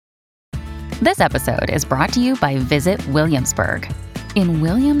This episode is brought to you by Visit Williamsburg. In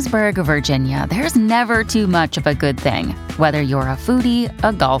Williamsburg, Virginia, there's never too much of a good thing. Whether you're a foodie,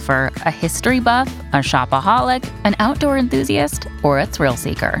 a golfer, a history buff, a shopaholic, an outdoor enthusiast, or a thrill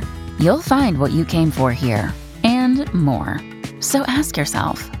seeker, you'll find what you came for here and more. So ask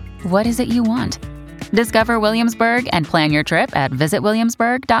yourself, what is it you want? Discover Williamsburg and plan your trip at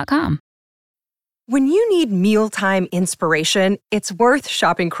visitwilliamsburg.com. When you need mealtime inspiration, it's worth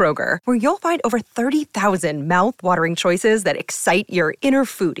shopping Kroger, where you'll find over 30,000 mouth-watering choices that excite your inner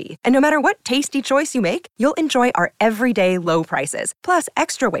foodie. And no matter what tasty choice you make, you'll enjoy our everyday low prices, plus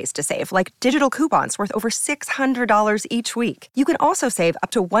extra ways to save, like digital coupons worth over $600 each week. You can also save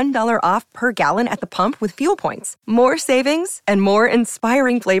up to $1 off per gallon at the pump with fuel points. More savings and more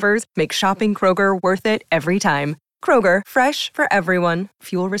inspiring flavors make shopping Kroger worth it every time. Kroger, fresh for everyone.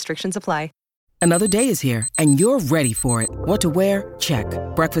 Fuel restrictions apply. Another day is here, and you're ready for it. What to wear? Check.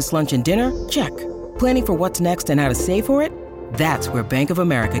 Breakfast, lunch, and dinner? Check. Planning for what's next and how to save for it? That's where Bank of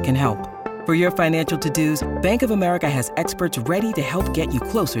America can help. For your financial to-dos, Bank of America has experts ready to help get you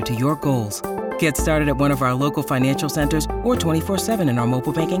closer to your goals. Get started at one of our local financial centers or 24/7 in our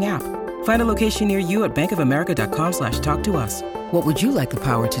mobile banking app. Find a location near you at bankofamerica.com/talktous. What would you like the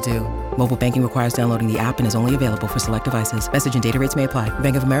power to do? Mobile banking requires downloading the app and is only available for select devices. Message and data rates may apply.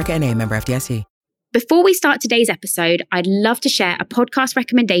 Bank of America N.A., member FDIC. Before we start today's episode, I'd love to share a podcast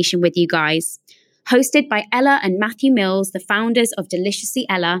recommendation with you guys. Hosted by Ella and Matthew Mills, the founders of Deliciously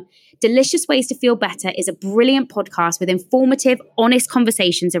Ella, Delicious Ways to Feel Better is a brilliant podcast with informative, honest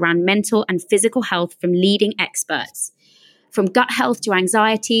conversations around mental and physical health from leading experts. From gut health to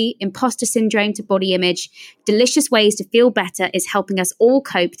anxiety, imposter syndrome to body image, Delicious Ways to Feel Better is helping us all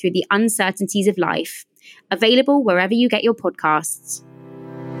cope through the uncertainties of life. Available wherever you get your podcasts.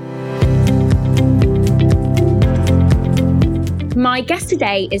 My guest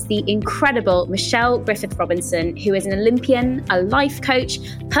today is the incredible Michelle Griffith-Robinson, who is an Olympian, a life coach,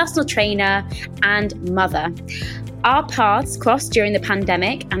 personal trainer, and mother. Our paths crossed during the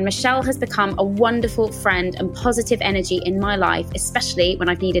pandemic, and Michelle has become a wonderful friend and positive energy in my life, especially when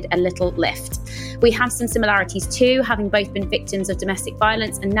I've needed a little lift. We have some similarities too, having both been victims of domestic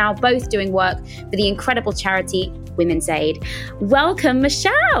violence and now both doing work for the incredible charity Women's Aid. Welcome,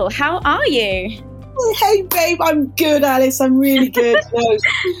 Michelle. How are you? Hey, babe, I'm good, Alice. I'm really good.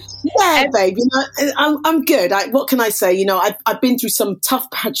 Yeah, babe, I'm good. What can I say? I've been through some tough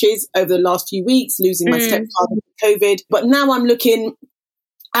patches over the last few weeks, losing my stepfather to COVID. But now I'm looking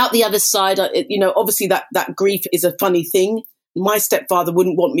out the other side. Obviously that grief is a funny thing. My stepfather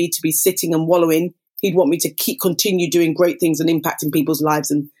wouldn't want me to be sitting and wallowing. He'd want me to continue doing great things and impacting people's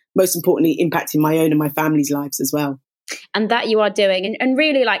lives, and most importantly, impacting my own and my family's lives as well. And that you are doing. And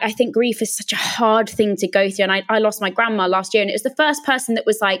really, I think grief is such a hard thing to go through. And I lost my grandma last year, and it was the first person that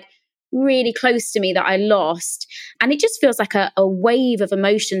was really close to me that I lost. And it just feels like a wave of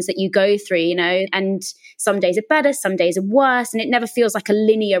emotions that you go through, and some days are better, some days are worse. And it never feels like a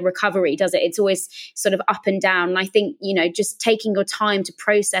linear recovery, does it? It's always sort of up and down. And I think, just taking your time to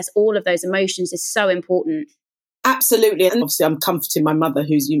process all of those emotions is so important. Absolutely. And obviously I'm comforting my mother,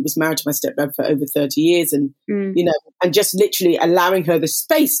 who was married to my stepdad for over 30 years, and, and just literally allowing her the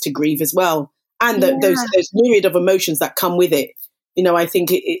space to grieve as well. And those myriad of emotions that come with it. I think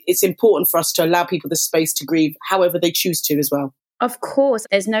it's important for us to allow people the space to grieve however they choose to as well. Of course,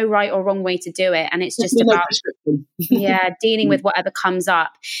 there's no right or wrong way to do it. And it's just about dealing with whatever comes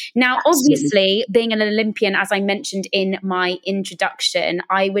up. Now, obviously, being an Olympian, as I mentioned in my introduction,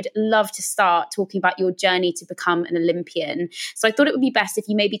 I would love to start talking about your journey to become an Olympian. So I thought it would be best if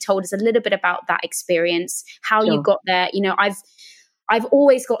you maybe told us a little bit about that experience, how you got there. I've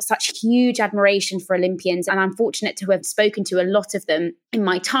always got such huge admiration for Olympians, and I'm fortunate to have spoken to a lot of them in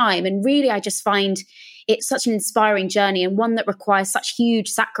my time. And really, I just find it's such an inspiring journey, and one that requires such huge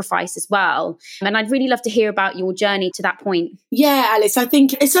sacrifice as well. And I'd really love to hear about your journey to that point. Yeah, Alice, I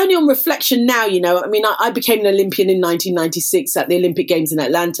think it's only on reflection now, I became an Olympian in 1996 at the Olympic Games in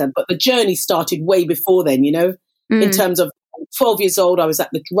Atlanta, but the journey started way before then, in terms of 12 years old, I was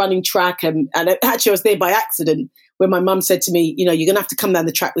at the running track, and actually I was there by accident, where my mum said to me, you're going to have to come down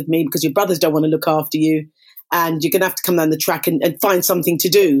the track with me because your brothers don't want to look after you, and you're going to have to come down the track and find something to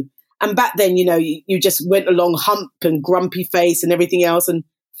do. And back then, you just went along hump and grumpy face and everything else. And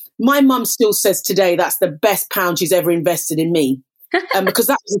my mum still says today that's the best pound she's ever invested in me. Because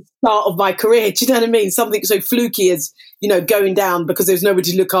that was the start of my career. Do you know what I mean? Something so fluky as, going down because there was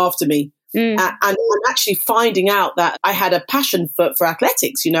nobody to look after me. And actually finding out that I had a passion for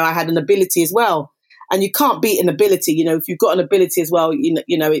athletics. I had an ability as well. And you can't beat an ability. If you've got an ability as well,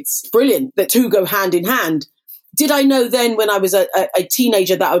 it's brilliant. The two go hand in hand. Did I know then when I was a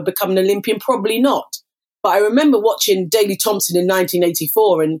teenager that I would become an Olympian? Probably not. But I remember watching Daley Thompson in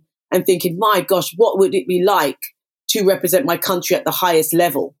 1984 and thinking, my gosh, what would it be like to represent my country at the highest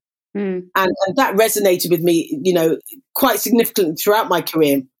level? And that resonated with me, you know, quite significantly throughout my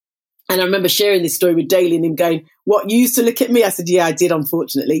career. And I remember sharing this story with Daley and him going, what, you used to look at me? I said, yeah, I did,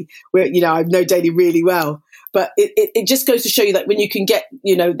 unfortunately. You know, I know Daley really well. But it just goes to show you that when you can get,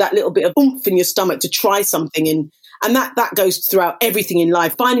 you know, that little bit of oomph in your stomach to try something, and that goes throughout everything in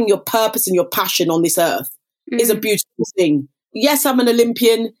life. Finding your purpose and your passion on this earth is a beautiful thing. Yes, I'm an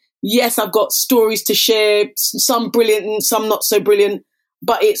Olympian. Yes, I've got stories to share, some brilliant and some not so brilliant,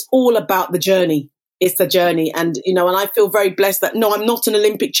 but it's all about the journey. It's the journey. And, you know, and I feel very blessed that, no, I'm not an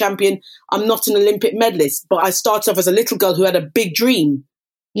Olympic champion. I'm not an Olympic medalist, but I started off as a little girl who had a big dream.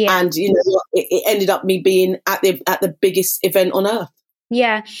 Yeah. And, you know, it ended up me being at the biggest event on earth.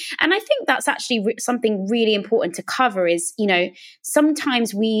 Yeah. And I think that's actually something really important to cover is, you know,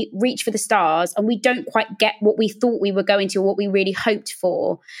 sometimes we reach for the stars and we don't quite get what we thought we were going to or what we really hoped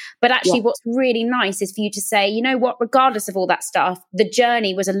for. But actually what's really nice is for you to say, you know what, regardless of all that stuff, the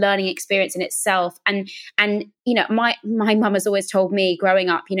journey was a learning experience in itself. And you know, my mum has always told me growing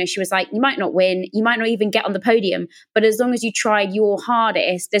up, you know, she was like, you might not win, you might not even get on the podium, but as long as you tried your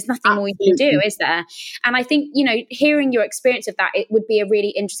hardest, there's nothing more you can do, is there? And I think, you know, hearing your experience of that, it would be a really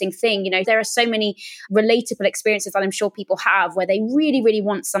interesting thing. You know, there are so many relatable experiences that I'm sure people have where they really, really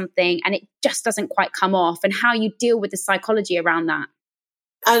want something and it just doesn't quite come off, and how you deal with the psychology around that.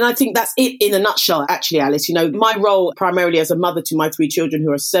 And I think that's it in a nutshell, actually, Alice. You know, my role primarily as a mother to my 3 children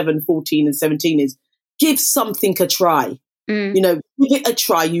who are 7, 14 and 17 is give something a try. You know, give it a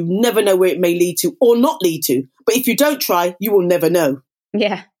try. You never know where it may lead to or not lead to. But if you don't try, you will never know.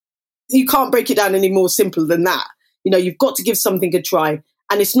 Yeah. You can't break it down any more simple than that. You know, you've got to give something a try.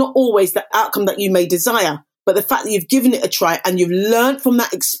 And it's not always the outcome that you may desire, but the fact that you've given it a try and you've learned from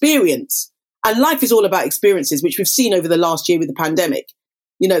that experience. And life is all about experiences, which we've seen over the last year with the pandemic.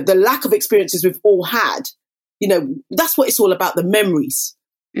 You know, the lack of experiences we've all had, you know, that's what it's all about, the memories.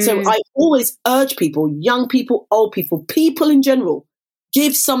 So I always urge people, young people, old people, people in general,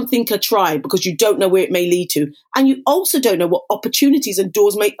 give something a try because you don't know where it may lead to. And you also don't know what opportunities and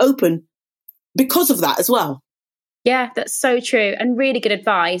doors may open because of that as well. Yeah, that's so true. And really good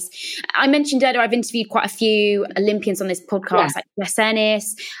advice. I mentioned earlier, I've interviewed quite a few Olympians on this podcast, like Jess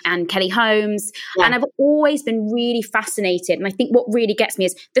Ennis and Kelly Holmes. And I've always been really fascinated. And I think what really gets me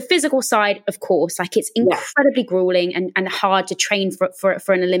is the physical side, of course, like it's incredibly grueling and hard to train for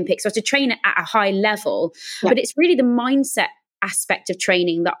an Olympics or to train at a high level. But it's really the mindset aspect of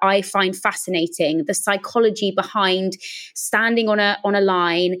training that I find fascinating, the psychology behind standing on a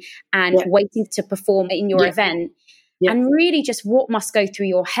line and waiting to perform in your event. And really just what must go through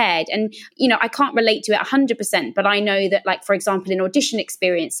your head. And, you know, I can't relate to it 100%, but I know that, like, for example, in audition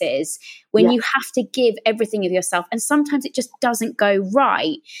experiences, when you have to give everything of yourself and sometimes it just doesn't go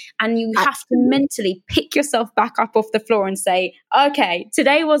right. And you have to mentally pick yourself back up off the floor and say, okay,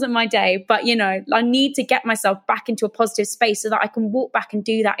 today wasn't my day, but, you know, I need to get myself back into a positive space so that I can walk back and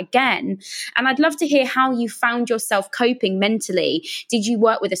do that again. And I'd love to hear how you found yourself coping mentally. Did you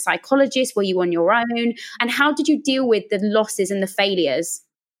work with a psychologist? Were you on your own? And how did you deal with the losses and the failures?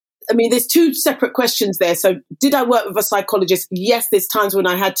 I mean, there's 2 separate questions there. So did I work with a psychologist? Yes, there's times when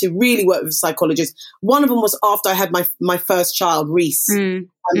I had to really work with a psychologist. One of them was after I had my first child, Reese, and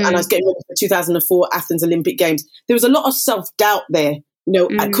I was getting ready for 2004 Athens Olympic Games. There was a lot of self-doubt there. You know,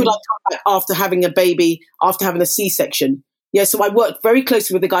 could I come back after having a baby, after having a C-section? Yeah, so I worked very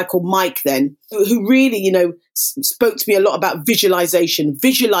closely with a guy called Mike then, who really, you know, spoke to me a lot about visualization.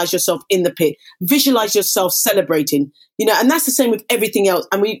 Visualize yourself in the pit. Visualize yourself celebrating, you know, and that's the same with everything else.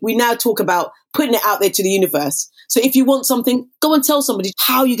 And we now talk about putting it out there to the universe. So if you want something, go and tell somebody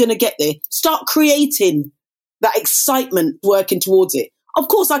how you're going to get there. Start creating that excitement, working towards it. Of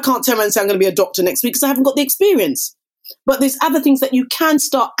course, I can't turn around and say I'm going to be a doctor next week because I haven't got the experience. But there's other things that you can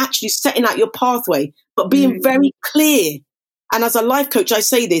start actually setting out your pathway, but being very clear. And as a life coach, I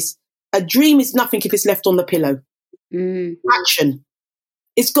say this, a dream is nothing if it's left on the pillow. Action.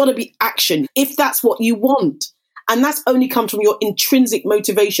 It's got to be action if that's what you want. And that's only comes from your intrinsic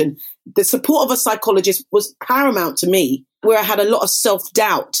motivation. The support of a psychologist was paramount to me, where I had a lot of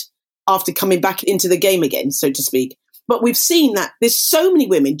self-doubt after coming back into the game again, so to speak. But we've seen that there's so many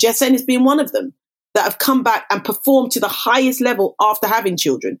women, Jess Ennis being one of them, that have come back and performed to the highest level after having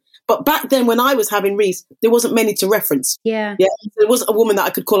children. But back then when I was having Reese, there wasn't many to reference. Yeah. There wasn't a woman that I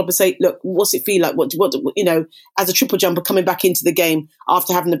could call up and say, look, what's it feel like? What, you know, as a triple jumper coming back into the game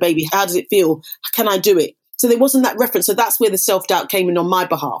after having a baby, how does it feel? Can I do it? So there wasn't that reference. So that's where the self-doubt came in on my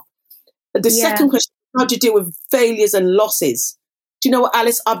behalf. The second question, how to deal with failures and losses. Do you know what,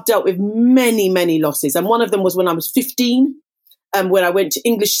 Alice? I've dealt with many, many losses. And one of them was when I was 15, when I went to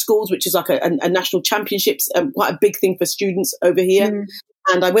English schools, which is like a national championships, quite a big thing for students over here. Mm.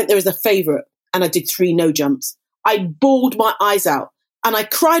 And I went there as a favourite and I did 3 no jumps. I bawled my eyes out and I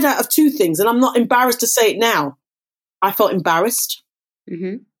cried out of 2 things. And I'm not embarrassed to say it now. I felt embarrassed.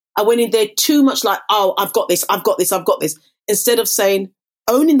 Mm-hmm. I went in there too much like, oh, I've got this. Instead of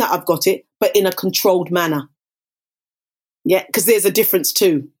owning that I've got it, but in a controlled manner. Yeah, because there's a difference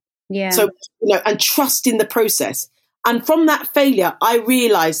too. Yeah. So, and trust in the process. And from that failure, I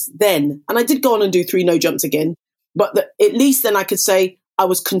realized then, and I did go on and do 3 no jumps again, but at least then I could say I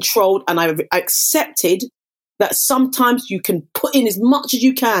was controlled and I accepted that sometimes you can put in as much as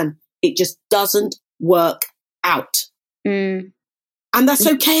you can. It just doesn't work out. Mm. And that's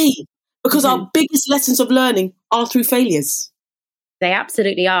okay, because our biggest lessons of learning are through failures. They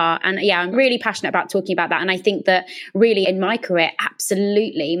absolutely are. And yeah, I'm really passionate about talking about that. And I think that really in my career,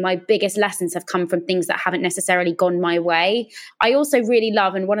 absolutely, my biggest lessons have come from things that haven't necessarily gone my way. I also really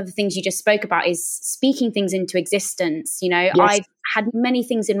love, and one of the things you just spoke about is speaking things into existence. Yes. I've had many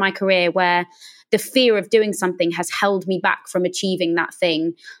things in my career where the fear of doing something has held me back from achieving that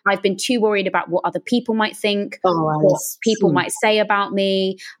thing. I've been too worried about what other people might think, what people might say about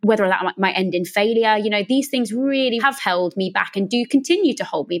me, whether that might end in failure. These things really have held me back and do continue to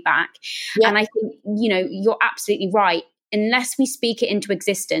hold me back. Yeah. And I think, you're absolutely right. Unless we speak it into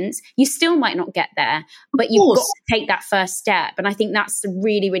existence, you still might not get there, but you've got to take that first step. And I think that's a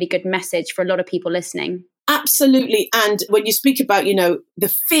really, really good message for a lot of people listening. Absolutely. And when you speak about,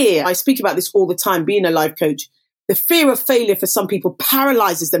 the fear, I speak about this all the time, being a life coach, the fear of failure for some people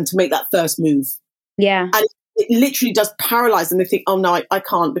paralyzes them to make that first move. Yeah. And it literally does paralyze them. They think, oh no, I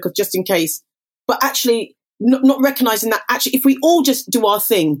can't, because just in case. But actually not recognizing that actually, if we all just do our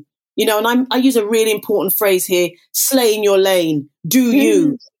thing, and I use a really important phrase here, slay in your lane, do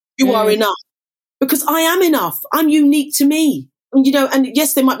you are enough, because I am enough. I'm unique to me. And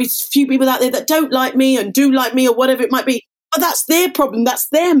yes, there might be a few people out there that don't like me and do like me or whatever it might be, but that's their problem. That's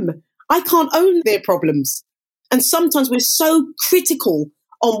them. I can't own their problems. And sometimes we're so critical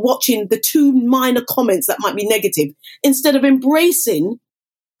on watching the 2 minor comments that might be negative, instead of embracing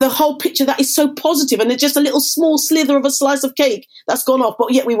the whole picture that is so positive, and it's just a little small slither of a slice of cake that's gone off,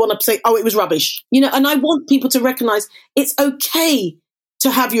 but yet we want to say, oh, it was rubbish. And I want people to recognize it's okay to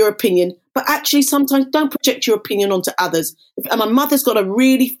have your opinion, but actually sometimes don't project your opinion onto others. And my mother's got a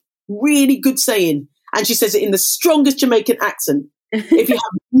really, really good saying, and she says it in the strongest Jamaican accent. If you have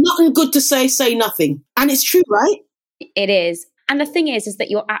nothing good to say nothing. And it's true, right? It is. And the thing is that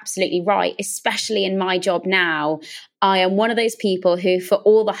you're absolutely right, especially in my job now. I am one of those people who, for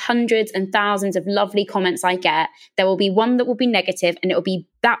all the hundreds and thousands of lovely comments I get, there will be one that will be negative, and it will be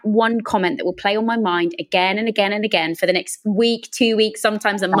that one comment that will play on my mind again and again and again for the next week, 2 weeks,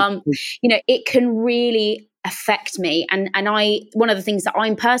 sometimes a month. It can really affect me. And one of the things that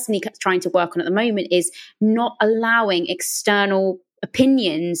I'm personally trying to work on at the moment is not allowing external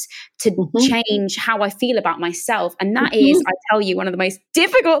opinions to change how I feel about myself. And that is, I tell you, one of the most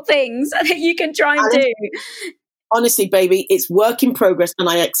difficult things that you can try and do. Honestly, baby, it's work in progress, and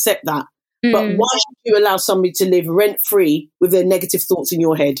I accept that. But why should you allow somebody to live rent-free with their negative thoughts in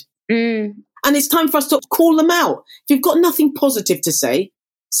your head? And it's time for us to call them out. If you've got nothing positive to say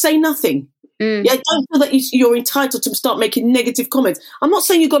nothing. Yeah, don't feel that you're entitled to start making negative comments. I'm not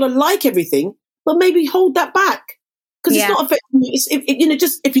saying you've got to like everything, but maybe hold that back. Because it's not affecting you.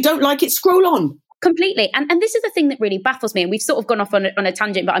 Just if you don't like it, scroll on. Completely. And this is the thing that really baffles me. And we've sort of gone off on a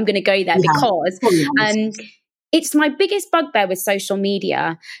tangent, but I'm going to go there because it's my biggest bugbear with social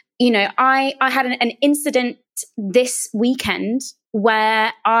media. I had an incident this weekend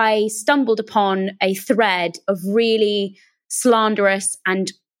where I stumbled upon a thread of really slanderous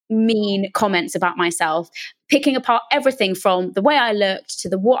and mean comments about myself, picking apart everything from the way I looked to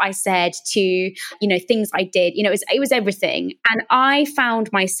what I said to, things I did. It was everything. And I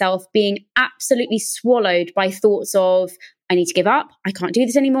found myself being absolutely swallowed by thoughts of, I need to give up. I can't do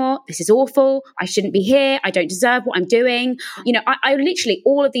this anymore. This is awful. I shouldn't be here. I don't deserve what I'm doing. I literally,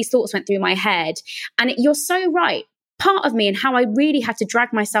 all of these thoughts went through my head. And you're so right. Part of me and how I really had to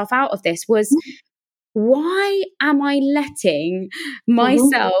drag myself out of this was, why am I letting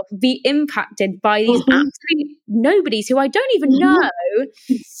myself be impacted by these absolute nobodies who I don't even know?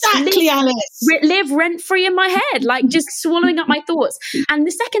 Exactly, Alice. Live rent-free in my head, like just swallowing up my thoughts. And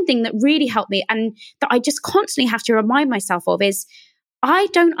the second thing that really helped me, and that I just constantly have to remind myself of, is I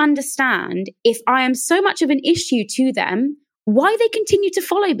don't understand, if I am so much of an issue to them, why they continue to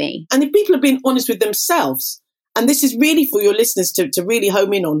follow me. And if people are being honest with themselves, and this is really for your listeners to really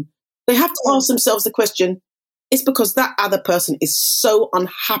home in on, They have to ask themselves the question, it's because that other person is so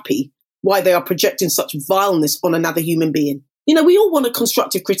unhappy why they are projecting such vileness on another human being. You know, we all want a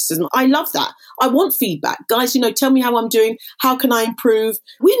constructive criticism. I love that. I want feedback. Guys, you know, tell me how I'm doing. How can I improve?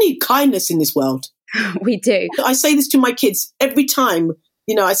 We need kindness in this world. We do. I say this to my kids every time.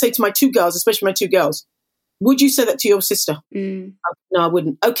 You know, I say to my two girls, especially my two girls, would you say that to your sister? No, I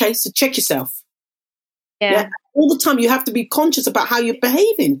wouldn't. Okay, so check yourself. Yeah. All the time you have to be conscious about how you're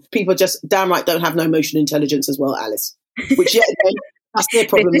behaving. People just downright don't have no emotional intelligence as well, Alice. Which, yet again, that's their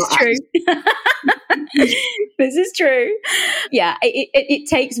problem. This is true. This is true. Yeah, it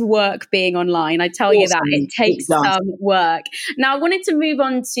takes work being online. I tell you that. It takes work. Now, I wanted to move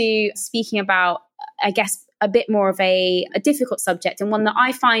on to speaking about, I guess, a bit more of a difficult subject, and one that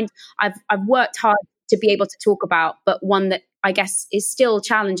I find I've worked hard to be able to talk about, but one that I guess is still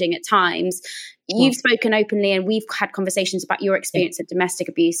challenging at times. You've spoken openly and we've had conversations about your experience of domestic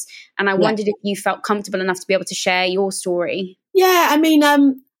abuse. And I wondered if you felt comfortable enough to be able to share your story. Yeah, I mean,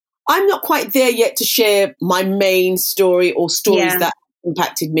 I'm not quite there yet to share my main story or stories that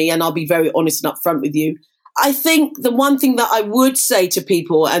impacted me. And I'll be very honest and upfront with you. I think the one thing that I would say to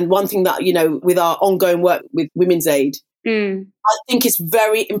people, and one thing that, you know, with our ongoing work with Women's Aid, I think it's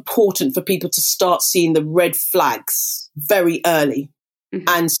very important for people to start seeing the red flags very early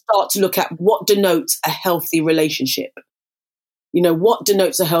and start to look at what denotes a healthy relationship. You know, what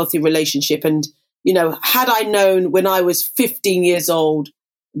denotes a healthy relationship? And, you know, had I known when I was 15 years old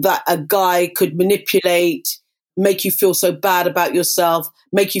that a guy could manipulate, make you feel so bad about yourself,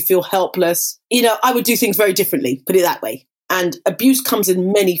 make you feel helpless, you know, I would do things very differently, put it that way. And abuse comes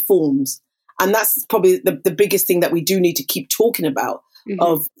in many forms. And that's probably the biggest thing that we do need to keep talking about,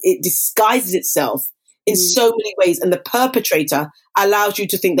 of it disguises itself in so many ways. And the perpetrator allows you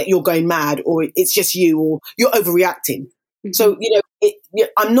to think that you're going mad, or it's just you, or you're overreacting. So, you know,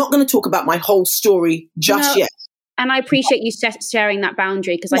 I'm not going to talk about my whole story just yet. And I appreciate you sharing that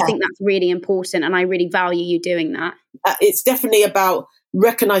boundary, because I think that's really important. And I really value you doing that. It's definitely about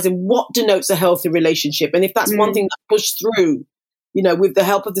recognizing what denotes a healthy relationship. And if that's one thing that pushed through, you know, with the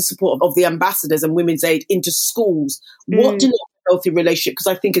help of the support of the ambassadors and Women's Aid into schools, what denotes a healthy relationship? Because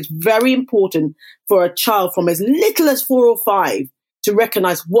I think it's very important for a child from as little as 4 or 5 to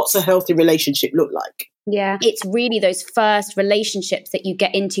recognize what's a healthy relationship look like. Yeah, it's really those first relationships that you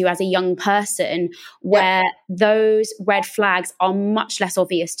get into as a young person where those red flags are much less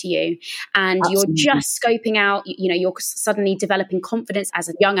obvious to you. And you're just scoping out, you know, you're suddenly developing confidence as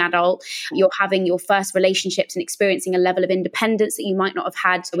a young adult. You're having your first relationships and experiencing a level of independence that you might not have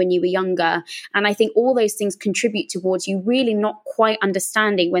had when you were younger. And I think all those things contribute towards you really not quite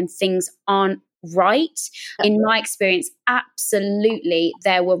understanding when things aren't right. In my experience, absolutely,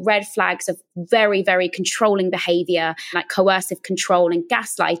 there were red flags of very, very controlling behavior, like coercive control and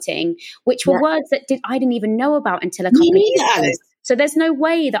gaslighting, which were words that I didn't even know about until a couple of years ago. So there's no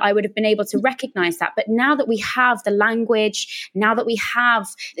way that I would have been able to recognize that. But now that we have the language, now that we have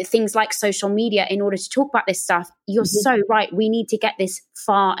things like social media in order to talk about this stuff, you're so right. We need to get this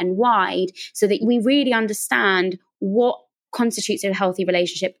far and wide so that we really understand what constitutes a healthy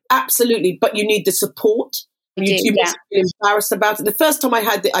relationship. Absolutely, but you need the support. You must feel embarrassed about it. The first time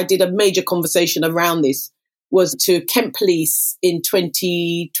I did a major conversation around this was to Kent Police in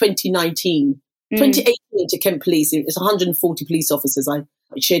 2019. 2018 to Kent Police. It's 140 police officers. I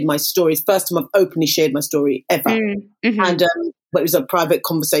shared my story. It's the first time I've openly shared my story ever. And but it was a private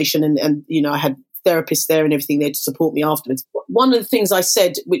conversation, and you know, I had therapists there and everything there to support me afterwards. One of the things I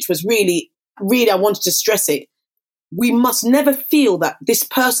said, which was really, really, I wanted to stress it, we must never feel that this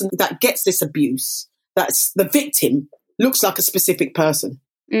person that gets this abuse, that's the victim, looks like a specific person.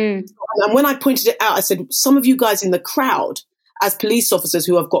 And when I pointed it out, I said, some of you guys in the crowd, as police officers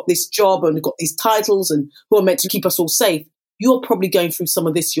who have got this job and got these titles and who are meant to keep us all safe, you're probably going through some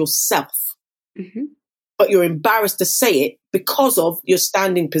of this yourself. But you're embarrassed to say it because of your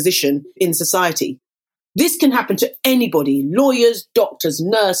standing position in society. This can happen to anybody, lawyers, doctors,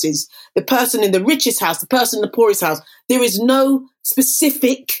 nurses, the person in the richest house, the person in the poorest house. There is no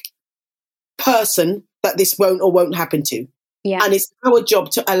specific person that this won't happen to. And it's our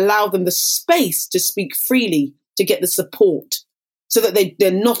job to allow them the space to speak freely, to get the support so that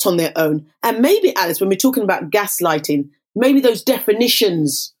they're not on their own. And maybe, Alice, when we're talking about gaslighting, maybe those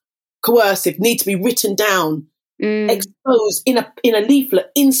definitions, coercive, need to be written down, exposed in a leaflet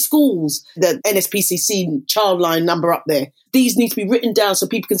in schools, the NSPCC child line number up there. These need to be written down so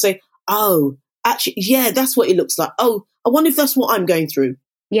people can say, oh, actually, yeah, that's what it looks like. Oh, I wonder if that's what I'm going through.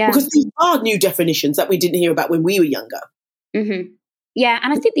 Because these are new definitions that we didn't hear about when we were younger. Yeah,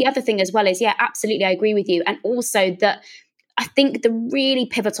 and I think the other thing as well is, absolutely, I agree with you. And also that I think the really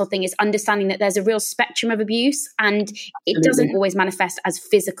pivotal thing is understanding that there's a real spectrum of abuse, and it doesn't always manifest as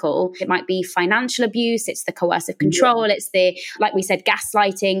physical. It might be financial abuse, it's the coercive control, it's the, like we said,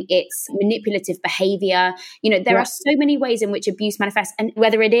 gaslighting, it's manipulative behavior. There are so many ways in which abuse manifests, and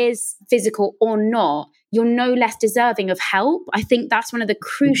whether it is physical or not, you're no less deserving of help. I think that's one of the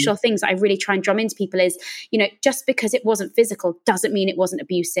crucial things I really try and drum into people is, just because it wasn't physical doesn't mean it wasn't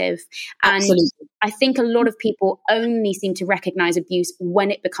abusive. And absolutely. I think a lot of people only seem to recognize abuse when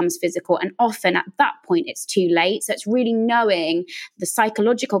it becomes physical. And often at that point, it's too late. So it's really knowing the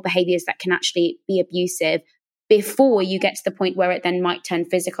psychological behaviors that can actually be abusive before you get to the point where it then might turn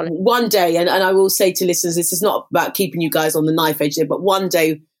physical. One day, and I will say to listeners, this is not about keeping you guys on the knife edge there, but one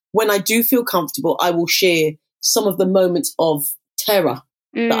day, when I do feel comfortable, I will share some of the moments of terror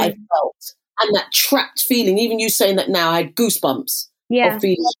that I felt and that trapped feeling. Even you saying that now, I had goosebumps of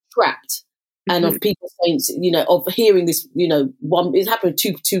feeling trapped and of people saying, of hearing this, it happened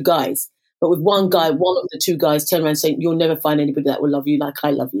with two guys, but with one guy, one of the two guys turned around saying, you'll never find anybody that will love you like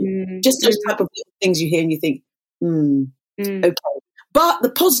I love you. Just those type of things you hear and you think, okay. But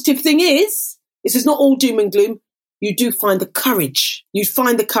the positive thing is, this is not all doom and gloom. You do find the courage. You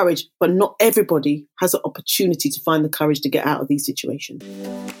find the courage, but not everybody has an opportunity to find the courage to get out of these situations.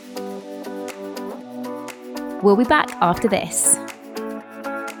 We'll be back after this.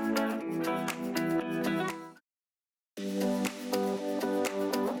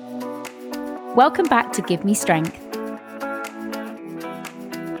 Welcome back to Give Me Strength.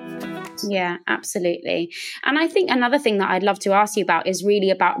 Yeah, absolutely. And I think another thing that I'd love to ask you about is really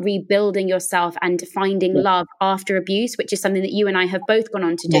about rebuilding yourself and finding love after abuse, which is something that you and I have both gone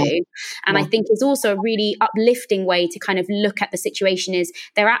on to do. And I think is also a really uplifting way to kind of look at the situation is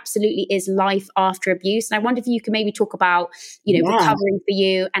there absolutely is life after abuse. And I wonder if you could maybe talk about, recovering for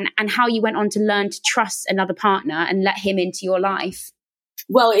you and how you went on to learn to trust another partner and let him into your life.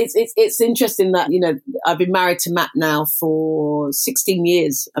 Well, it's interesting that, I've been married to Matt now for 16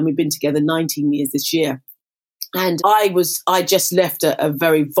 years and we've been together 19 years this year. And I just left a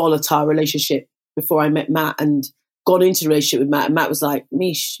very volatile relationship before I met Matt and got into the relationship with Matt. And Matt was like,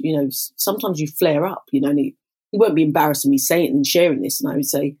 Mish, sometimes you flare up, and he won't be embarrassed of me saying it and sharing this. And I would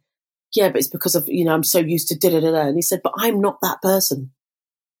say, yeah, but it's because of, I'm so used to da-da-da-da. And he said, but I'm not that person.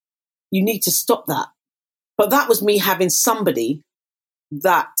 You need to stop that. But that was me having somebody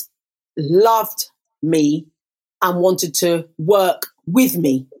that loved me and wanted to work with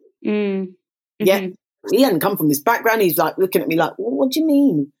me. Yeah. He hadn't come from this background. He's like looking at me like, well, what do you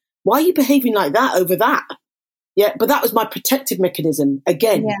mean? Why are you behaving like that over that? Yeah. But that was my protective mechanism.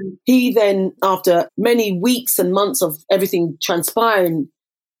 Again, he then, after many weeks and months of everything transpiring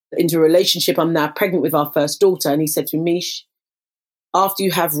into a relationship, I'm now pregnant with our first daughter. And he said to me, Mish, after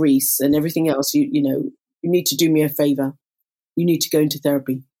you have Reese and everything else, you need to do me a favor. You need to go into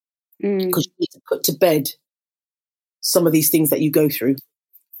therapy because you need to put to bed some of these things that you go through.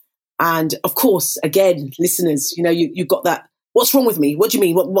 And of course, again, listeners, you got that. What's wrong with me? What do you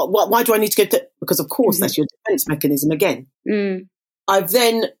mean? Why do I need to go to? Because of course, that's your defense mechanism again. I've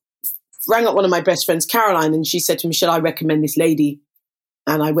then rang up one of my best friends, Caroline, and she said to me, "Shall I recommend this lady?"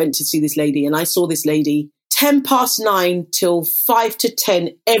 And I went to see this lady, and I saw this lady 9:10 till 5 to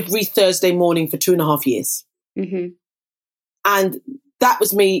 10 every Thursday morning for 2.5 years. And that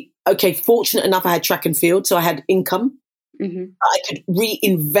was me, fortunate enough I had track and field, so I had income. I could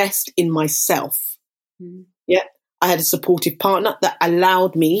reinvest in myself. Yeah, I had a supportive partner that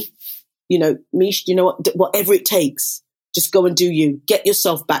allowed me, Mish, whatever it takes, just go and do you. Get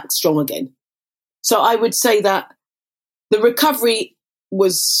yourself back strong again. So I would say that the recovery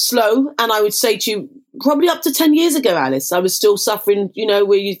was slow, and I would say to you, probably up to 10 years ago, Alice, I was still suffering,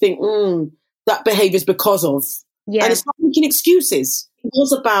 where you think, that behaviour is because of. Yeah. And it's not making excuses. It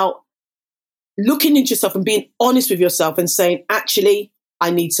was about looking into yourself and being honest with yourself and saying, actually,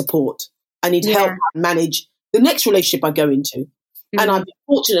 I need support. I need help manage the next relationship I go into. And I'm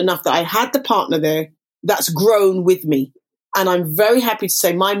fortunate enough that I had the partner there that's grown with me. And I'm very happy to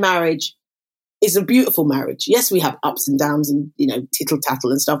say my marriage is a beautiful marriage. Yes, we have ups and downs and, tittle tattle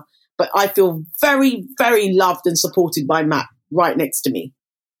and stuff. But I feel very, very loved and supported by Matt right next to me.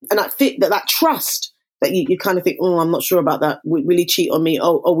 And I think that trust that you kind of think, I'm not sure about that. Will he cheat on me?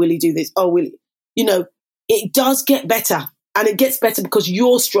 Oh, will he do this? Oh, will he? It does get better. And it gets better because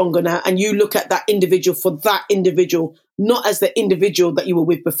you're stronger now and you look at that individual for that individual, not as the individual that you were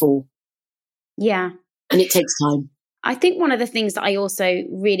with before. Yeah. And it takes time. I think one of the things that I also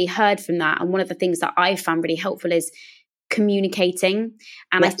really heard from that, and one of the things that I found really helpful is communicating.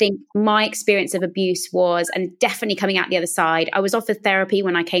 And I think my experience of abuse was, and definitely coming out the other side, I was offered therapy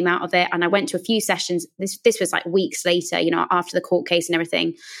when I came out of it, and I went to a few sessions. This was like weeks later, after the court case and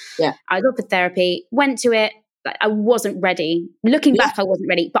everything. Yeah. I was offered therapy, went to it. I wasn't ready. Looking back, I wasn't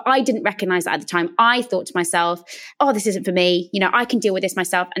ready, but I didn't recognize that at the time. I thought to myself, oh, this isn't for me. I can deal with this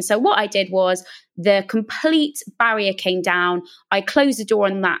myself. And so what I did was the complete barrier came down. I closed the door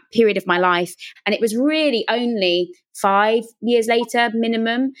on that period of my life. And it was really only 5 years later,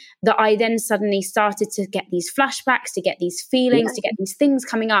 minimum, that I then suddenly started to get these flashbacks, to get these feelings, to get these things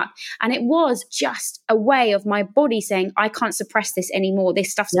coming up. And it was just a way of my body saying, I can't suppress this anymore.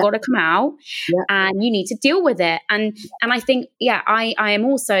 This stuff's got to come out and you need to deal with it. And I think, I am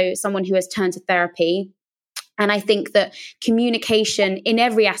also someone who has turned to therapy. And I think that communication in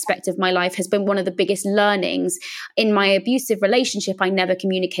every aspect of my life has been one of the biggest learnings. In my abusive relationship, I never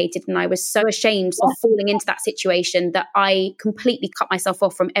communicated, and I was so ashamed of falling into that situation that I completely cut myself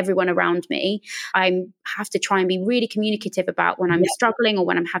off from everyone around me. I have to try and be really communicative about when I'm struggling or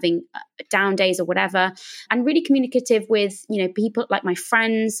when I'm having down days or whatever, and really communicative with, people like my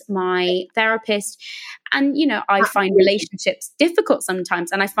friends, my therapist. And, I find relationships difficult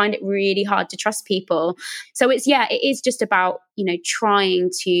sometimes, and I find it really hard to trust people. So it is just about, trying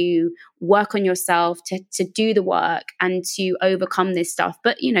to work on yourself, to do the work and to overcome this stuff.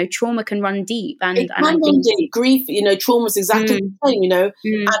 But, trauma can run deep. And it can run deep. Grief, trauma is exactly the same,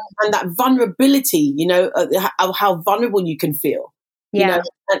 and that vulnerability, of how vulnerable you can feel.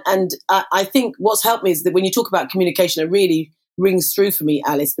 And I think what's helped me is that when you talk about communication, it really rings through for me,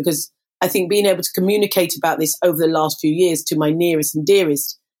 Alice, because I think being able to communicate about this over the last few years to my nearest and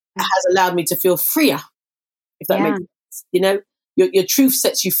dearest has allowed me to feel freer, if that makes sense. Your truth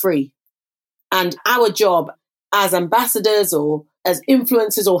sets you free. And our job as ambassadors or as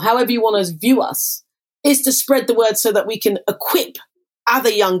influencers or however you want to view us is to spread the word so that we can equip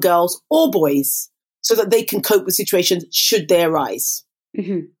other young girls or boys so that they can cope with situations should they arise.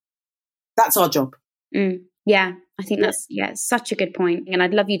 Mm-hmm. That's our job. Yeah, I think that's such a good point. And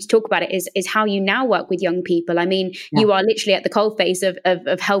I'd love you to talk about it is how you now work with young people. I mean, you are literally at the coalface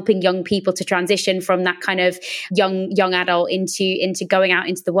of helping young people to transition from that kind of young adult into going out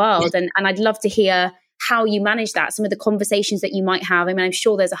into the world. And I'd love to hear how you manage that, some of the conversations that you might have. I mean, I'm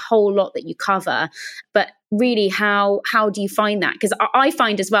sure there's a whole lot that you cover, but really how do you find that? Because I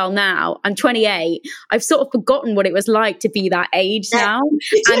find as well now, I'm 28, I've sort of forgotten what it was like to be that age now.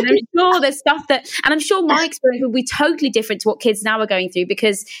 And I'm sure there's stuff and I'm sure my experience will be totally different to what kids now are going through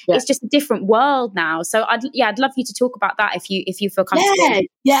because it's just a different world now. So I'd love you to talk about that if you feel comfortable.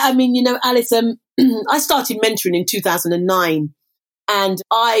 Yeah. I mean, Alice, I started mentoring in 2009 and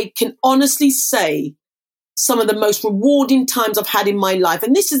I can honestly say some of the most rewarding times I've had in my life.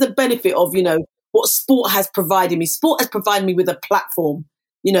 And this is the benefit of, what sport has provided me. Sport has provided me with a platform,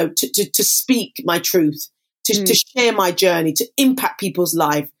 to speak my truth, to share my journey, to impact people's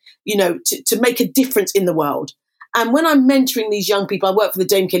life, to make a difference in the world. And when I'm mentoring these young people, I work for the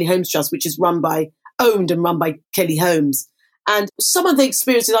Dame Kelly Holmes Trust, which is owned and run by Kelly Holmes. And some of the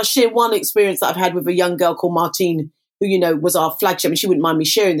experiences, I'll share one experience that I've had with a young girl called Martine, who, was our flagship. And she wouldn't mind me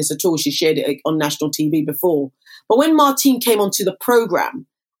sharing this at all. She shared it on national TV before. But when Martine came onto the program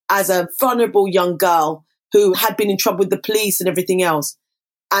as a vulnerable young girl who had been in trouble with the police and everything else,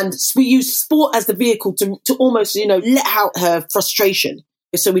 and we used sport as the vehicle to almost, let out her frustration.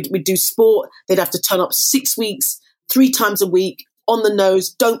 So we'd do sport. They'd have to turn up 6 weeks, 3 times a week, on the nose,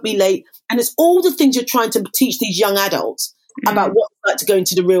 don't be late. And it's all the things you're trying to teach these young adults about what it's like to go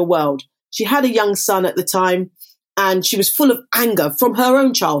into the real world. She had a young son at the time, and she was full of anger from her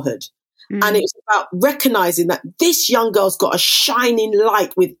own childhood. And it was about recognizing that this young girl's got a shining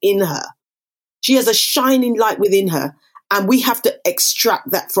light within her. She has a shining light within her, and we have to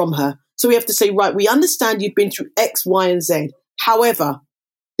extract that from her. So we have to say, right, we understand you've been through X, Y, and Z. However,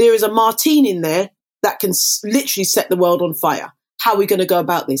 there is a Martine in there that can literally set the world on fire. How are we going to go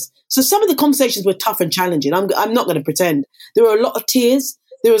about this? So some of the conversations were tough and challenging. I'm not going to pretend. There were a lot of tears.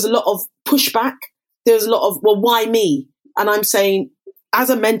 There was a lot of pushback. There was a lot of, well, why me? And I'm saying, as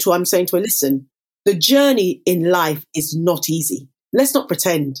a mentor, I'm saying to her, listen, the journey in life is not easy. Let's not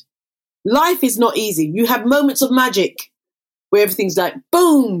pretend. Life is not easy. You have moments of magic where everything's like,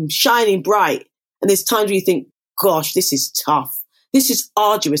 boom, shining bright. And there's times where you think, gosh, this is tough. This is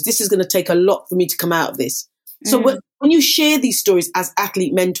arduous. This is going to take a lot for me to come out of this. So when you share these stories as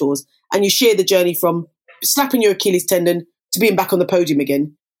athlete mentors and you share the journey from slapping your Achilles tendon to being back on the podium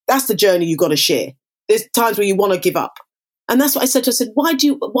again, that's the journey you've got to share. There's times where you want to give up. And that's what I said to her. I said,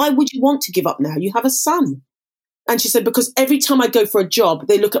 why would you want to give up now? You have a son. And she said, because every time I go for a job,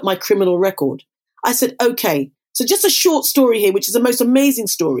 they look at my criminal record. I said, okay, So just a short story here, which is the most amazing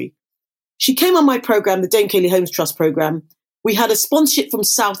story. She came on my program, the Dame Kaylee Holmes Trust program. We had a sponsorship from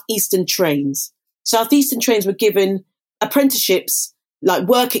Southeastern Trains. Southeastern Trains were given apprenticeships, like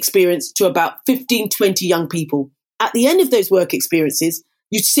work experience, to about 15, 20 young people. At the end of those work experiences,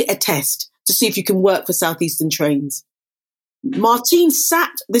 you sit a test to see if you can work for Southeastern Trains. Martine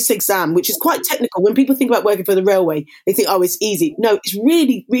sat this exam, which is quite technical. When people think about working for the railway, they think, oh, it's easy. No, it's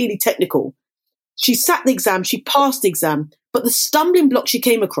really, really technical. She sat the exam, she passed the exam, but the stumbling block she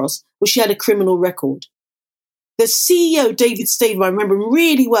came across was she had a criminal record. The CEO, David Staver, I remember him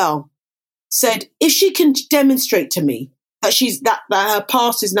really well, said, if she can demonstrate to me that her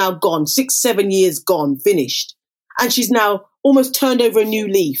past is now gone, 6-7 years gone, finished, and she's now almost turned over a new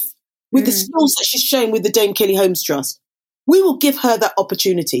leaf with the skills that she's shown with the Dame Kaylee Holmes Trust, we will give her that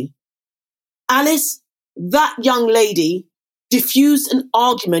opportunity. Alice, that young lady diffused an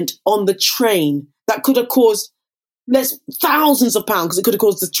argument on the train that could have caused thousands of pounds, because it could have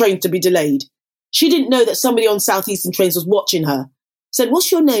caused the train to be delayed. She didn't know that somebody on Southeastern Trains was watching her. Said,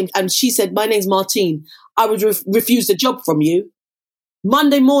 what's your name? And she said, my name's Martine. I would refuse the job from you.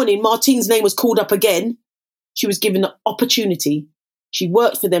 Monday morning, Martine's name was called up again. She was given an opportunity. She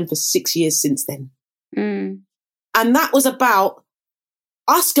worked for them for 6 years since then. And that was about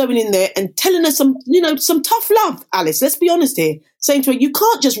us going in there and telling her some tough love, Alice. Let's be honest here. Saying to her, you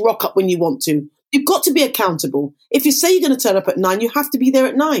can't just rock up when you want to. You've got to be accountable. If you say you're going to turn up at 9, you have to be there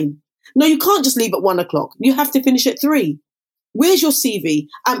at 9. No, you can't just leave at 1 o'clock. You have to finish at 3. Where's your CV?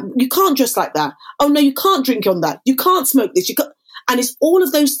 You can't dress like that. Oh, no, you can't drink on that. You can't smoke this. And it's all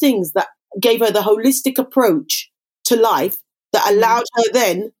of those things that gave her the holistic approach to life that allowed her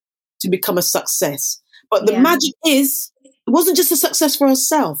then to become a success. But the magic is, it wasn't just a success for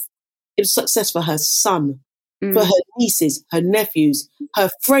herself. It was success for her son, for her nieces, her nephews, her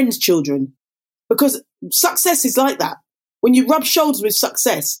friends' children. Because success is like that. When you rub shoulders with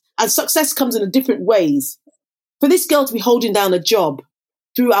success, and success comes in different ways. For this girl to be holding down a job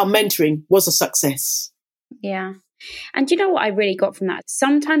through our mentoring was a success. Yeah. And you know what I really got from that?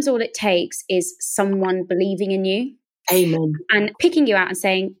 Sometimes all it takes is someone believing in you. Amen. And picking you out and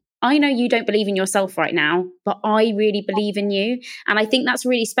saying, I know you don't believe in yourself right now, but I really believe in you. And I think that's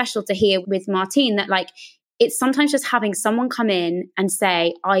really special to hear with Martine, that like, it's sometimes just having someone come in and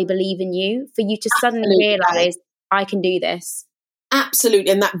say, I believe in you, for you to suddenly realize I can do this.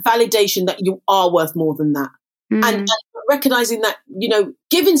 Absolutely. And that validation that you are worth more than that. And recognizing that,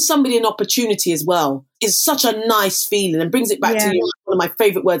 giving somebody an opportunity as well is such a nice feeling, and brings it back to one of my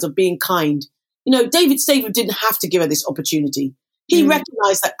favorite words of being kind. David Staver didn't have to give her this opportunity. He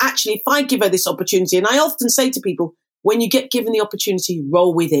recognized that actually, if I give her this opportunity, and I often say to people, when you get given the opportunity,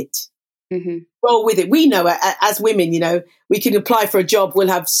 roll with it. Roll with it. We know as women, we can apply for a job. We'll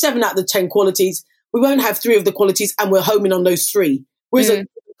have 7 out of the 10 qualities. We won't have 3 of the qualities, and we're homing on those 3. Whereas a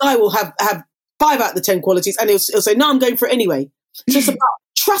guy will have 5 out of the 10 qualities, and he'll say, no, I'm going for it anyway. So it's about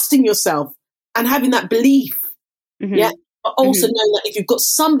trusting yourself and having that belief. But also knowing that if you've got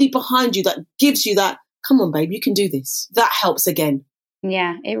somebody behind you that gives you that, come on, babe, you can do this. That helps again.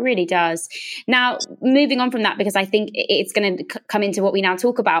 Yeah, it really does. Now, moving on from that, because I think it's going to come into what we now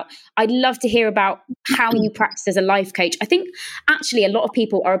talk about, I'd love to hear about how you practice as a life coach. I think actually a lot of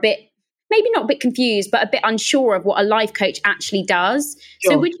people are maybe not a bit confused, but a bit unsure of what a life coach actually does.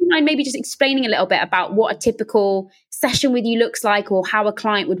 Sure. So would you mind maybe just explaining a little bit about what a typical session with you looks like, or how a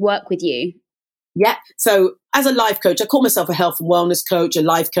client would work with you? Yeah. So as a life coach, I call myself a health and wellness coach, a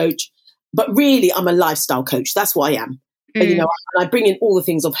life coach, but really I'm a lifestyle coach. That's what I am. And, I bring in all the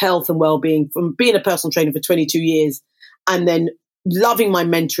things of health and well-being, from being a personal trainer for 22 years and then loving my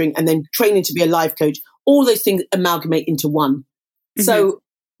mentoring and then training to be a life coach. All those things amalgamate into one. So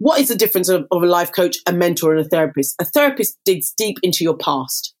what is the difference of a life coach, a mentor, and a therapist? A therapist digs deep into your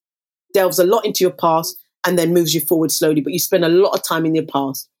past, delves a lot into your past, and then moves you forward slowly, but you spend a lot of time in your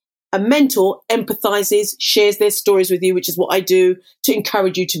past. A mentor empathizes, shares their stories with you, which is what I do to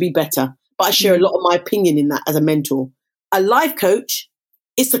encourage you to be better. But I share a lot of my opinion in that as a mentor. A life coach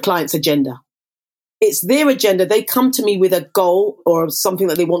is the client's agenda. It's their agenda. They come to me with a goal or something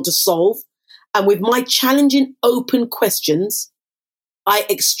that they want to solve. And with my challenging, open questions, I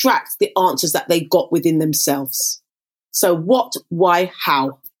extract the answers that they got within themselves. So what, why,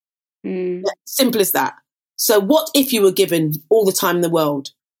 how? Simple as that. So what if you were given all the time in the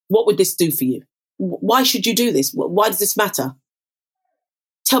world? What would this do for you? Why should you do this? Why does this matter?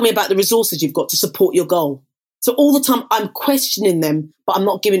 Tell me about the resources you've got to support your goal. So all the time I'm questioning them, but I'm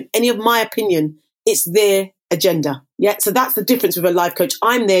not giving any of my opinion. It's their agenda. Yeah. So that's the difference with a life coach.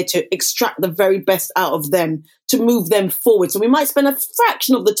 I'm there to extract the very best out of them, to move them forward. So we might spend a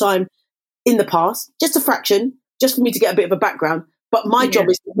fraction of the time in the past, just a fraction, just for me to get a bit of a background. But my job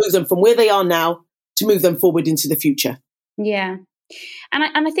is to move them from where they are now to move them forward into the future. Yeah.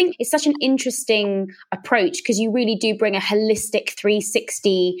 And I think it's such an interesting approach because you really do bring a holistic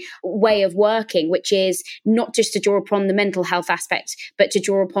 360 way of working, which is not just to draw upon the mental health aspect, but to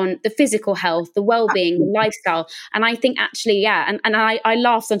draw upon the physical health, the well-being, the lifestyle. And I think actually, and I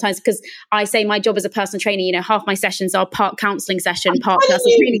laugh sometimes because I say my job as a personal trainer, half my sessions are part counselling session, part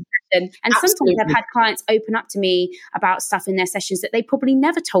personal training session. And sometimes I've had clients open up to me about stuff in their sessions that they probably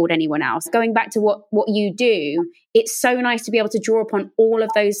never told anyone else. Going back to what you do, it's so nice to be able to draw upon all of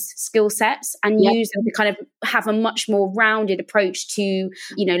those skill sets and use them to kind of have a much more rounded approach to,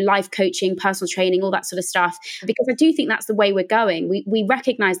 life coaching, personal training, all that sort of stuff. Because I do think that's the way we're going. We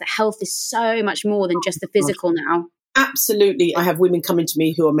recognize that health is so much more than just the physical now. Absolutely. I have women coming to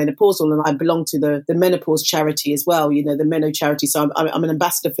me who are menopausal, and I belong to the menopause charity as well, the Meno charity. So I'm an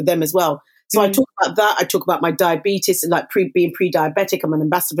ambassador for them as well. So I talk about that. I talk about my diabetes and like being pre-diabetic. I'm an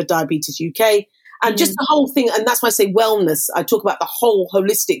ambassador for Diabetes UK. And just the whole thing, and that's why I say wellness. I talk about the whole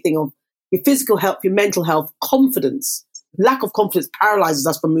holistic thing of your physical health, your mental health, confidence. Lack of confidence paralyzes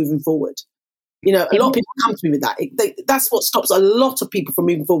us from moving forward. A lot of people come to me with that. That's what stops a lot of people from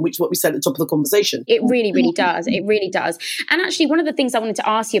moving forward, which is what we said at the top of the conversation. It really, really does. It really does. And actually, one of the things I wanted to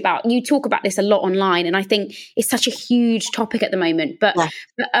ask you about, you talk about this a lot online, and I think it's such a huge topic at the moment, but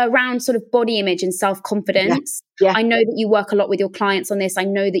around sort of body image and self-confidence. Yeah. I know that you work a lot with your clients on this. I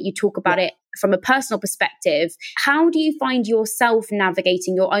know that you talk about it from a personal perspective. How do you find yourself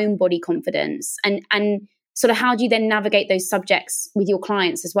navigating your own body confidence? And sort of how do you then navigate those subjects with your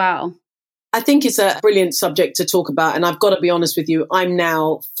clients as well? I think it's a brilliant subject to talk about. And I've got to be honest with you, I'm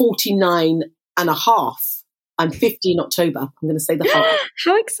now 49 and a half. I'm 50 in October. I'm going to say the half.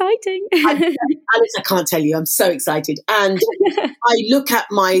 How exciting. Alice, I can't tell you. I'm so excited. And I look at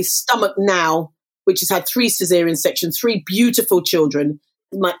my stomach now, which has had 3 cesarean sections, 3 beautiful children.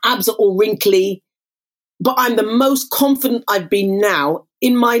 My abs are all wrinkly. But I'm the most confident I've been now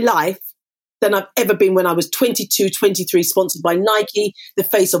in my life than I've ever been when I was 22, 23, sponsored by Nike, the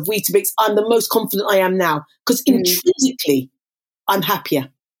face of Weetabix. I'm the most confident I am now because intrinsically I'm happier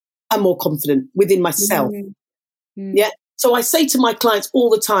and more confident within myself. Yeah. So I say to my clients all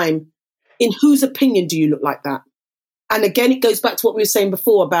the time, in whose opinion do you look like that? And again, it goes back to what we were saying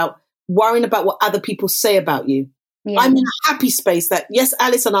before about worrying about what other people say about you. Yeah. I'm in a happy space that, yes,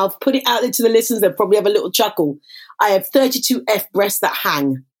 Alice, and I'll put it out there to the listeners, they'll probably have a little chuckle. I have 32F breasts that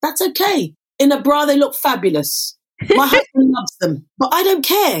hang. That's okay. In a bra, they look fabulous. My husband loves them, but I don't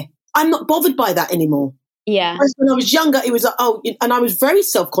care. I'm not bothered by that anymore. Yeah. When I was younger, it was and I was very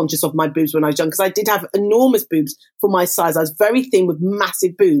self-conscious of my boobs when I was young because I did have enormous boobs for my size. I was very thin with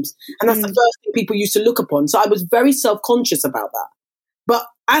massive boobs, and that's the first thing people used to look upon. So I was very self-conscious about that. But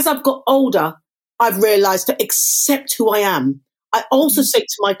as I've got older, I've realized to accept who I am. I also say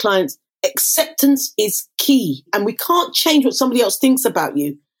to my clients, acceptance is key, and we can't change what somebody else thinks about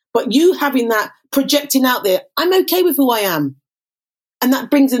you. But you having that, projecting out there, I'm okay with who I am. And that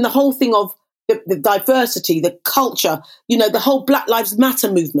brings in the whole thing of the diversity, the culture, the whole Black Lives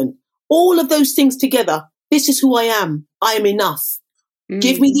Matter movement. All of those things together, this is who I am. I am enough.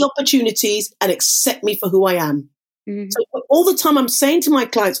 Give me the opportunities and accept me for who I am. So all the time I'm saying to my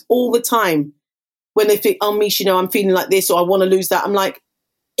clients all the time, when they think, oh, Mish, I'm feeling like this or I want to lose that, I'm like,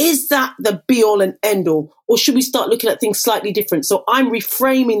 is that the be all and end all? Or should we start looking at things slightly different? So I'm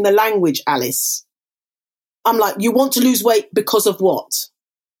reframing the language, Alice. I'm like, you want to lose weight because of what?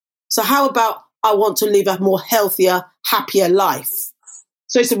 So how about I want to live a more healthier, happier life?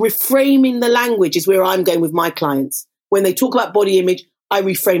 So it's a reframing the language is where I'm going with my clients. When they talk about body image, I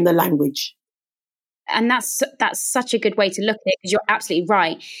reframe the language. And that's such a good way to look at it because you're absolutely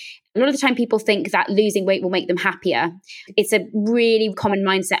right. A lot of the time people think that losing weight will make them happier. It's a really common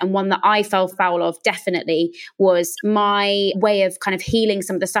mindset, and one that I fell foul of definitely was my way of kind of healing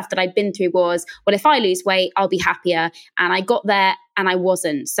some of the stuff that I'd been through was, well, if I lose weight, I'll be happier. And I got there and I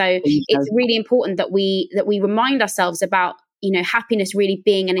wasn't. So it's really important that we remind ourselves about happiness really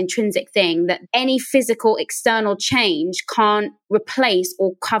being an intrinsic thing, that any physical external change can't replace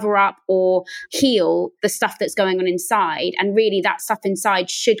or cover up or heal the stuff that's going on inside. And really that stuff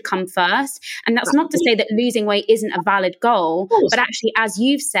inside should come first. And that's not to say that losing weight isn't a valid goal, but actually, as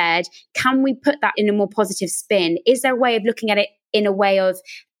you've said, can we put that in a more positive spin? Is there a way of looking at it in a way of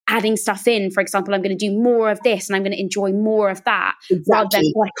adding stuff in. For example, I'm going to do more of this and I'm going to enjoy more of that, rather than,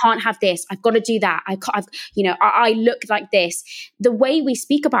 oh, I can't have this, I've got to do that, I look like this. The way we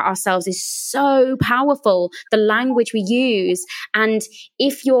speak about ourselves is so powerful, the language we use. And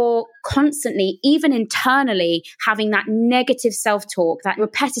if you're constantly, even internally, having that negative self-talk, that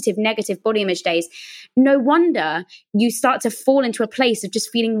repetitive negative body image days, no wonder you start to fall into a place of just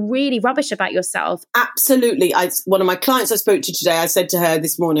feeling really rubbish about yourself. Absolutely. One of my clients I spoke to today, I said to her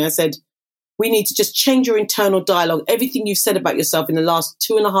this morning, I said, we need to just change your internal dialogue. Everything you've said about yourself in the last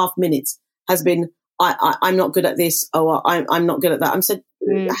 2.5 minutes has been, I'm not good at this, or I'm not good at that. I said,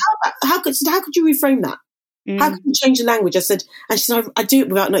 how could you reframe that? How could you change the language? I said, and she said, I do it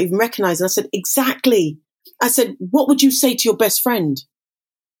without not even recognizing. I said, exactly. I said, what would you say to your best friend?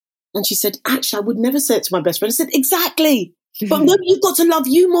 And she said, actually, I would never say it to my best friend. I said, exactly. But no, you've got to love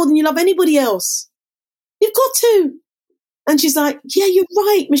you more than you love anybody else. You've got to. And she's like, yeah, you're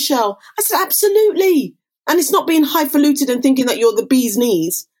right, Michelle. I said, absolutely. And it's not being highfalutin and thinking that you're the bee's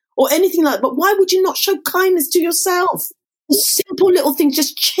knees or anything like that. But why would you not show kindness to yourself? Simple little things,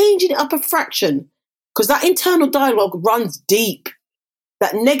 just changing it up a fraction. Because that internal dialogue runs deep.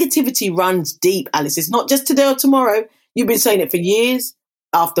 That negativity runs deep, Alice. It's not just today or tomorrow. You've been saying it for years,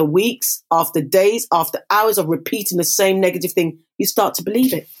 after weeks, after days, after hours of repeating the same negative thing. You start to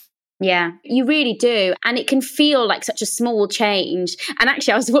believe it. Yeah, you really do. And it can feel like such a small change. And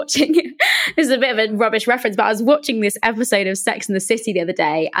actually, I was watching, this is a bit of a rubbish reference, but I was watching this episode of Sex and the City the other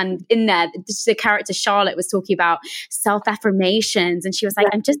day. And in there, the character Charlotte was talking about self-affirmations. And she was like,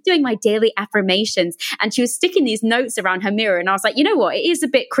 I'm just doing my daily affirmations. And she was sticking these notes around her mirror. And I was like, you know what? It is a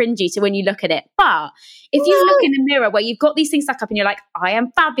bit cringy to when you look at it. But if you look in the mirror where you've got these things stuck up and you're like, I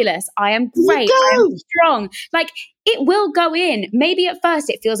am fabulous, I am great, I am strong. Like, it will go in. Maybe at first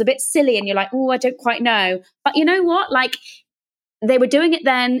it feels a bit silly and you're like, oh, I don't quite know. But you know what? Like, they were doing it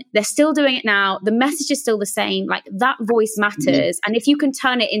then, they're still doing it now. The message is still the same. Like, that voice matters. And if you can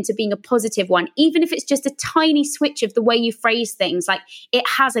turn it into being a positive one, even if it's just a tiny switch of the way you phrase things, like, it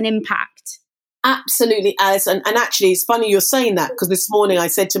has an impact. Absolutely, Alice. And actually, it's funny you're saying that, because this morning I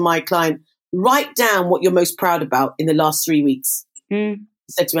said to my client, write down what you're most proud about in the last 3 weeks.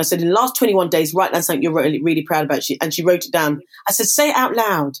 Said to me, I said, in the last 21 days, write down something you're really, really proud about. And she wrote it down. I said, say it out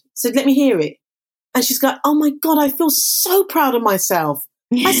loud. I said, let me hear it. And she's like, oh my God, I feel so proud of myself.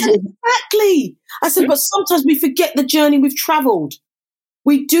 I said, exactly. I said, but sometimes we forget the journey we've traveled.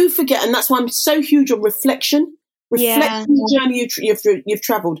 We do forget. And that's why I'm so huge on reflection. Reflect on the journey you've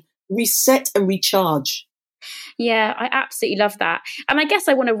traveled. Reset and recharge. Yeah, I absolutely love that. And I guess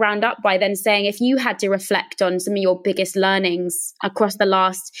I want to round up by then saying, if you had to reflect on some of your biggest learnings across the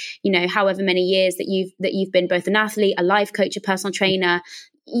last, however many years that you've been both an athlete, a life coach, a personal trainer,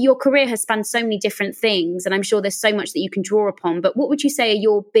 your career has spanned so many different things. And I'm sure there's so much that you can draw upon. But what would you say are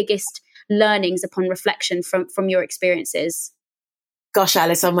your biggest learnings upon reflection from your experiences? Gosh,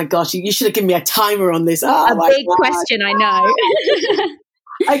 Alice, oh my gosh, you should have given me a timer on this. A big question, I know.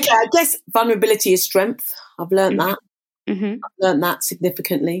 Okay, I guess vulnerability is strength. I've learned that. I've learned that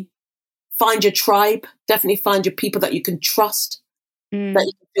significantly. Find your tribe. Definitely find your people that you can trust, that you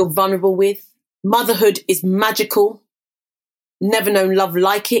can feel vulnerable with. Motherhood is magical. Never known love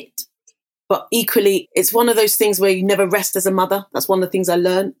like it. But equally, it's one of those things where you never rest as a mother. That's one of the things I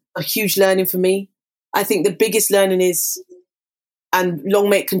learned. A huge learning for me. I think the biggest learning is, and long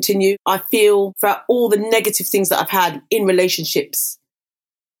may it continue, I feel throughout all the negative things that I've had in relationships,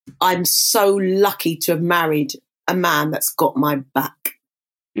 I'm so lucky to have married a man that's got my back.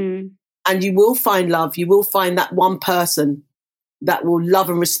 And you will find love. You will find that one person that will love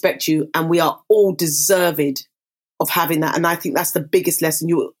and respect you. And we are all deserved of having that. And I think that's the biggest lesson.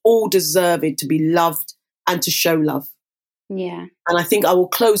 You all deserve it, to be loved and to show love. Yeah. And I think I will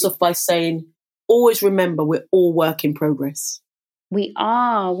close off by saying, always remember, we're all work in progress. We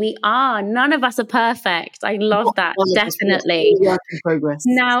are. None of us are perfect. I love that. Definitely. Work in progress.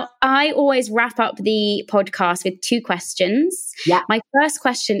 Now, I always wrap up the podcast with 2 questions. Yeah. My first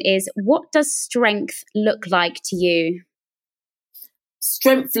question is, what does strength look like to you?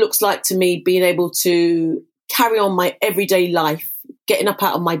 Strength looks like to me being able to carry on my everyday life, getting up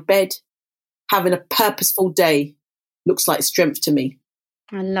out of my bed, having a purposeful day looks like strength to me.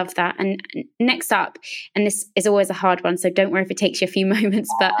 I love that. And next up, and this is always a hard one, so don't worry if it takes you a few moments,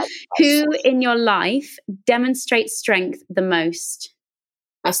 but who in your life demonstrates strength the most?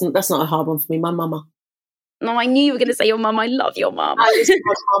 That's not a hard one for me. My mama. No, I knew you were going to say your mum. I love your mum.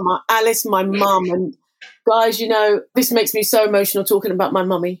 Alice, my mum. And guys, this makes me so emotional talking about my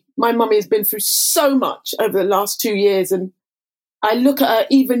mummy. My mummy has been through so much over the last 2 years. And I look at her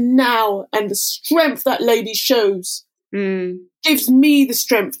even now and the strength that lady shows. gives me the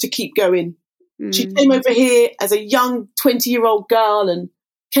strength to keep going. She came over here as a young 20-year-old girl and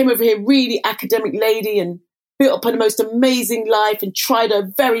came over here really academic lady and built up a most amazing life and tried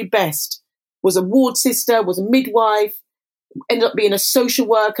her very best. Was a ward sister, was a midwife, ended up being a social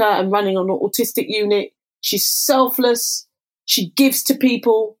worker and running on an autistic unit. She's selfless. She gives to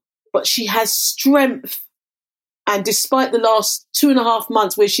people, but she has strength. And despite the last 2.5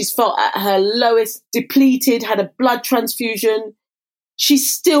 months where she's felt at her lowest, depleted, had a blood transfusion, she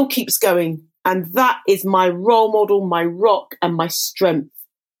still keeps going. And that is my role model, my rock and my strength.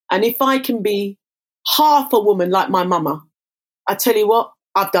 And if I can be half a woman like my mama, I tell you what,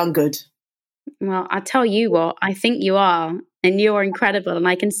 I've done good. Well, I tell you what, I think you are. And you're incredible. And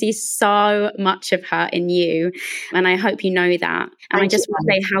I can see so much of her in you. And I hope you know that. And I just want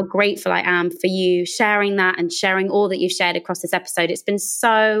to say how grateful I am for you sharing that and sharing all that you've shared across this episode. It's been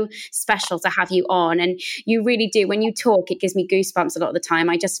so special to have you on. And you really do. When you talk, it gives me goosebumps a lot of the time.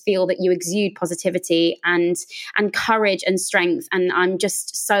 I just feel that you exude positivity and courage and strength. And I'm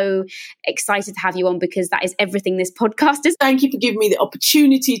just so excited to have you on because that is everything this podcast is. Thank you for giving me the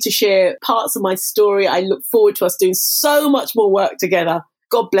opportunity to share parts of my story. I look forward to us doing so much more work together.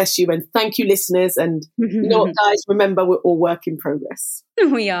 God bless you and thank you, listeners. And you know what, guys, remember, we're all work in progress.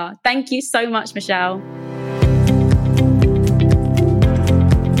 We are. Thank you so much, Michelle.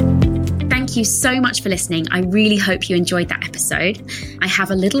 Thank you so much for listening. I really hope you enjoyed that episode. I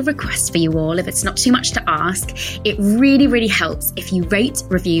have a little request for you all, if it's not too much to ask. It really, really helps if you rate,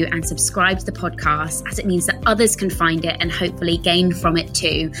 review, and subscribe to the podcast, as it means that others can find it and hopefully gain from it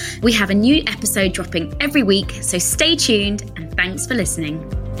too. We have a new episode dropping every week, so stay tuned and thanks for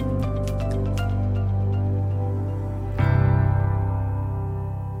listening.